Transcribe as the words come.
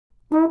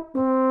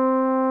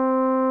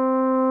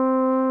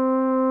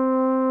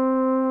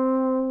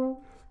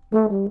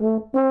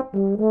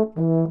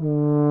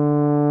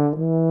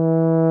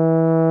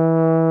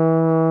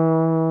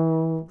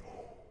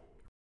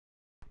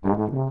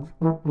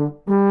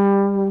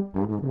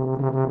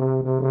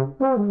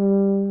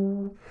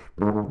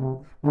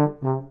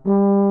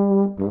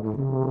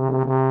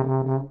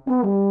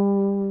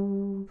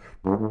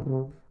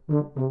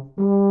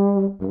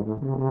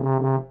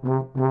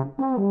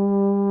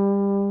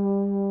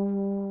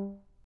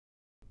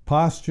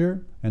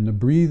Posture and the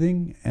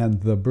breathing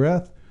and the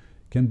breath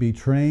can be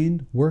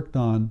trained, worked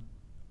on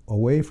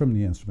away from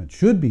the instrument,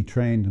 should be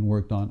trained and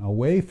worked on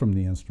away from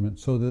the instrument,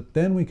 so that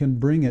then we can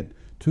bring it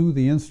to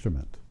the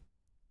instrument.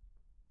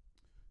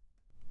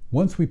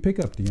 Once we pick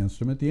up the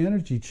instrument, the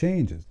energy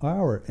changes.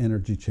 Our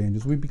energy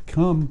changes. We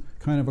become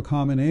kind of a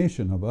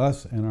combination of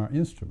us and our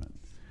instrument.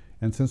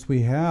 And since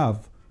we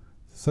have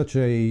such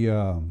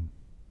a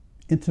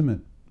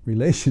intimate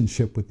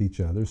relationship with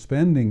each other,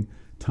 spending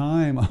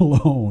time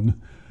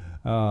alone,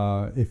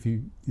 if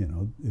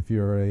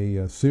you're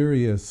a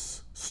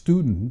serious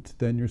student,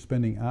 then you're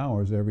spending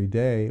hours every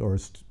day, or a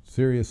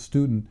serious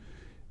student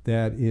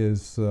that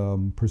is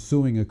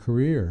pursuing a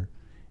career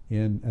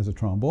as a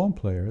trombone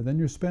player, then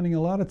you're spending a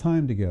lot of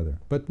time together.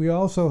 But we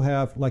also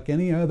have, like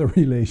any other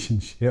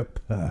relationship,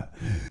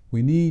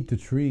 we need to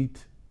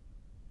treat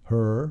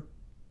her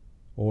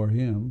or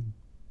him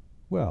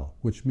well,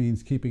 which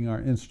means keeping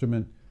our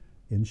instrument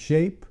in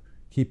shape,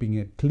 keeping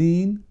it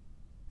clean,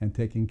 and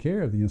taking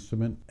care of the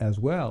instrument as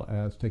well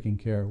as taking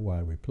care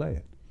while we play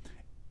it.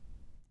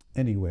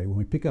 Anyway, when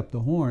we pick up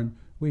the horn,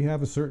 we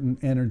have a certain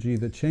energy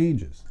that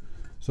changes.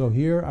 So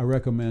here I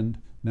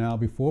recommend now,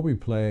 before we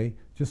play,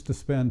 just to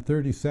spend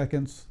 30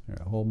 seconds, here,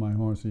 I'll hold my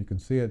horn so you can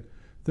see it,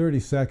 30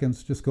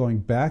 seconds just going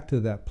back to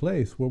that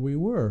place where we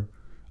were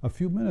a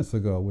few minutes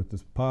ago with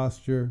this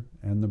posture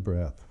and the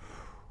breath.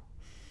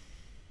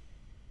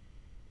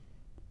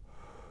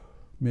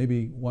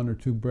 Maybe 1 or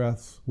 2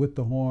 breaths with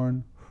the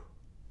horn.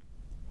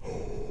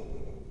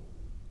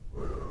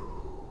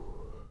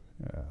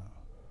 Yeah.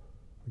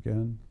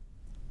 Again.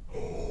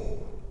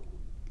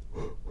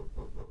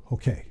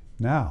 Okay,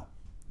 now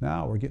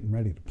we're getting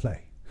ready to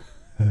play.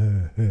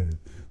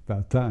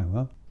 About time,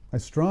 huh? I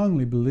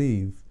strongly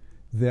believe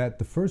that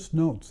the first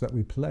notes that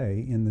we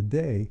play in the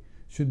day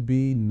should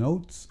be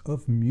notes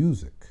of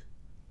music.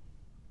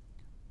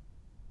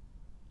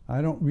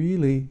 I don't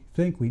really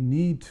think we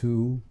need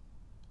to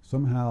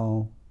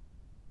somehow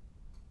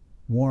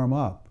warm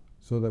up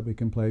so that we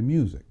can play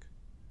music.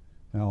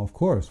 Now, of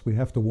course, we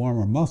have to warm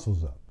our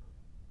muscles up.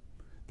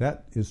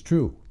 That is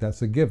true.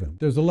 That's a given.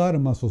 There's a lot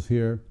of muscles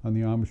here on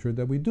the embouchure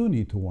that we do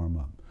need to warm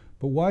up.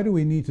 But why do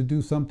we need to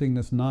do something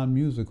that's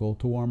non-musical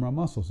to warm our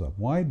muscles up?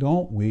 Why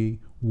don't we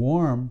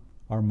warm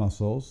our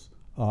muscles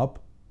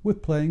up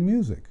with playing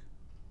music?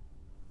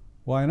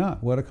 Why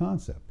not? What a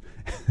concept.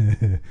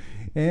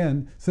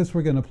 And since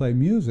we're going to play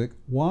music,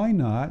 why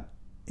not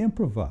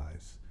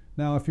improvise?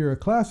 Now, if you're a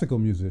classical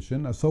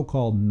musician, a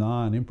so-called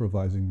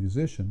non-improvising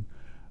musician,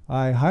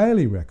 I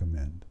highly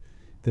recommend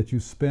that you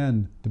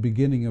spend the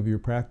beginning of your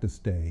practice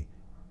day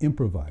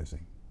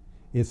improvising.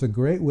 It's a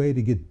great way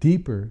to get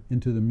deeper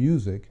into the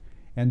music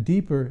and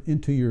deeper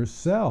into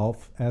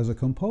yourself as a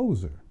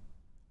composer.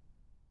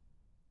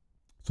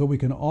 So we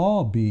can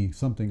all be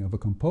something of a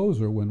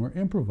composer when we're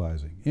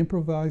improvising.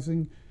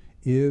 Improvising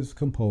is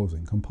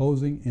composing,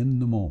 composing in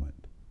the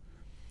moment.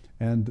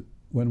 And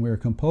when we're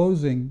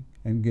composing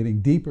and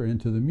getting deeper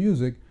into the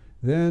music,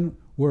 then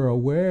we're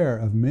aware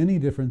of many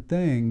different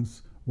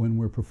things when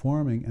we're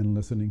performing and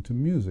listening to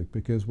music,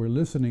 because we're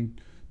listening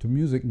to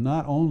music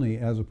not only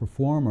as a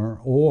performer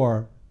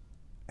or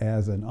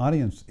as an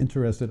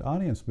interested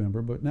audience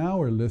member, but now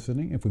we're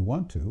listening, if we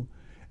want to,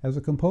 as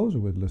a composer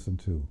would listen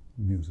to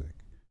music,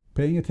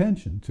 paying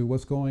attention to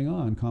what's going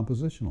on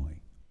compositionally.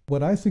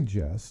 What I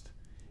suggest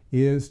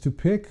is to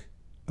pick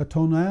a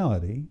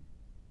tonality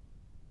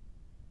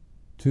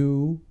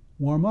to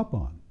warm up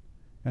on.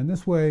 And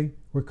this way,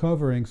 we're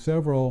covering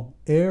several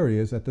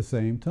areas at the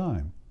same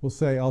time. We'll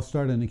say, I'll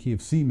start in the key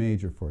of C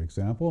major, for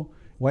example,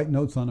 white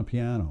notes on a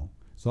piano.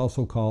 It's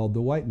also called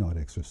the white note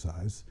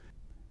exercise.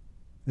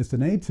 It's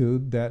an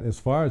etude that, as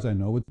far as I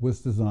know, was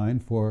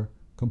designed for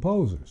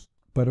composers.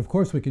 But of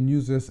course, we can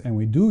use this, and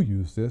we do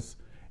use this,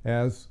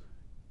 as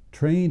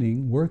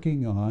training,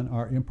 working on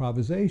our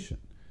improvisation.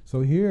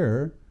 So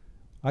here,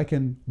 I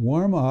can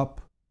warm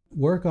up,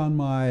 work on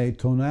my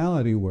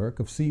tonality work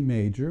of C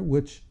major,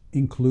 which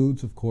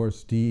includes, of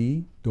course,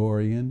 D,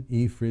 Dorian,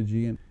 E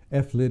Phrygian,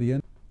 F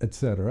Lydian,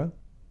 etc.,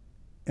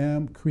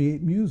 and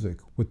create music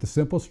with the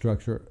simple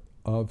structure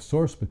of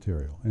source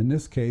material. In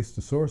this case,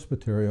 the source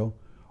material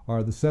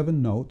are the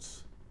 7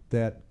 notes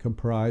that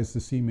comprise the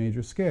C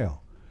major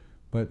scale.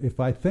 But if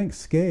I think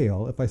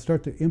scale, if I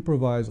start to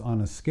improvise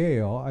on a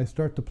scale, I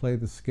start to play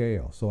the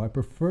scale. So I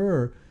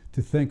prefer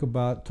to think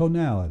about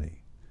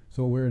tonality.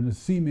 So we're in a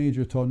C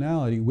major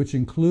tonality, which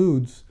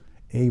includes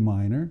A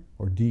minor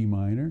or D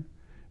minor,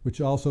 which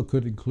also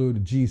could include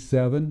a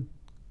G7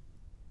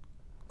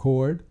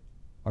 chord,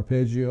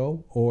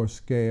 arpeggio, or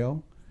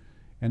scale.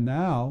 And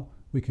now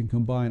we can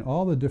combine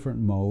all the different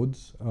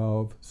modes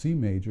of C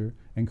major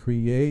and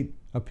create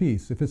a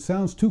piece. If it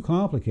sounds too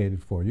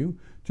complicated for you,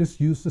 just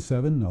use the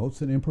 7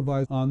 notes and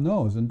improvise on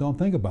those and don't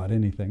think about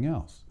anything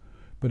else.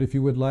 But if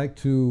you would like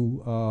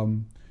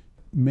to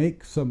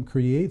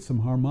create some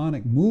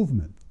harmonic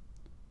movement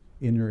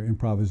in your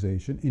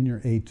improvisation, in your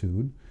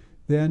etude,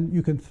 then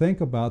you can think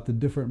about the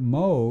different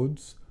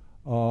modes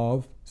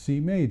of C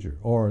major,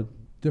 or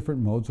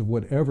different modes of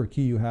whatever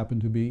key you happen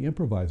to be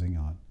improvising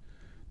on.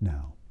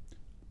 Now,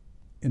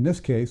 in this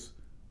case,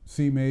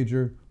 C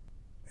major,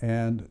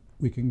 and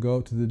we can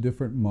go to the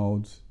different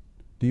modes,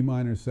 D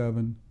minor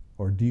 7,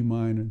 or D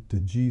minor to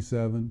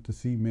G7 to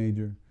C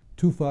major.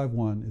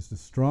 2-5-1 is the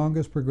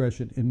strongest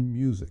progression in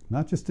music,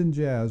 not just in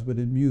jazz, but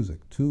in music.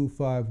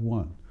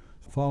 2-5-1,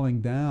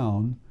 falling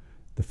down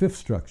the 5th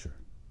structure,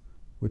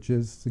 which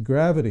is the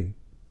gravity.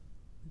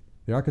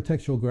 The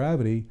architectural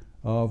gravity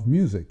of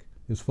music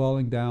is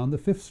falling down the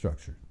 5th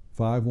structure.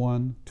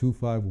 5-1,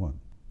 2-5-1,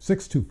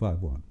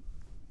 6-2-5-1,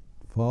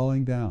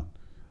 falling down.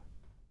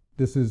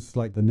 This is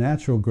like the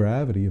natural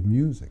gravity of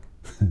music.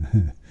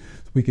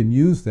 We can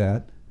use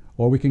that,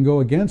 or we can go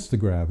against the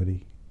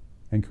gravity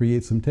and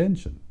create some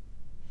tension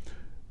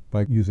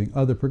by using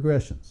other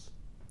progressions.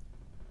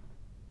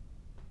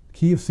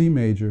 Key of C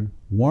major,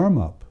 warm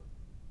up,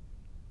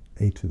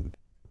 etude.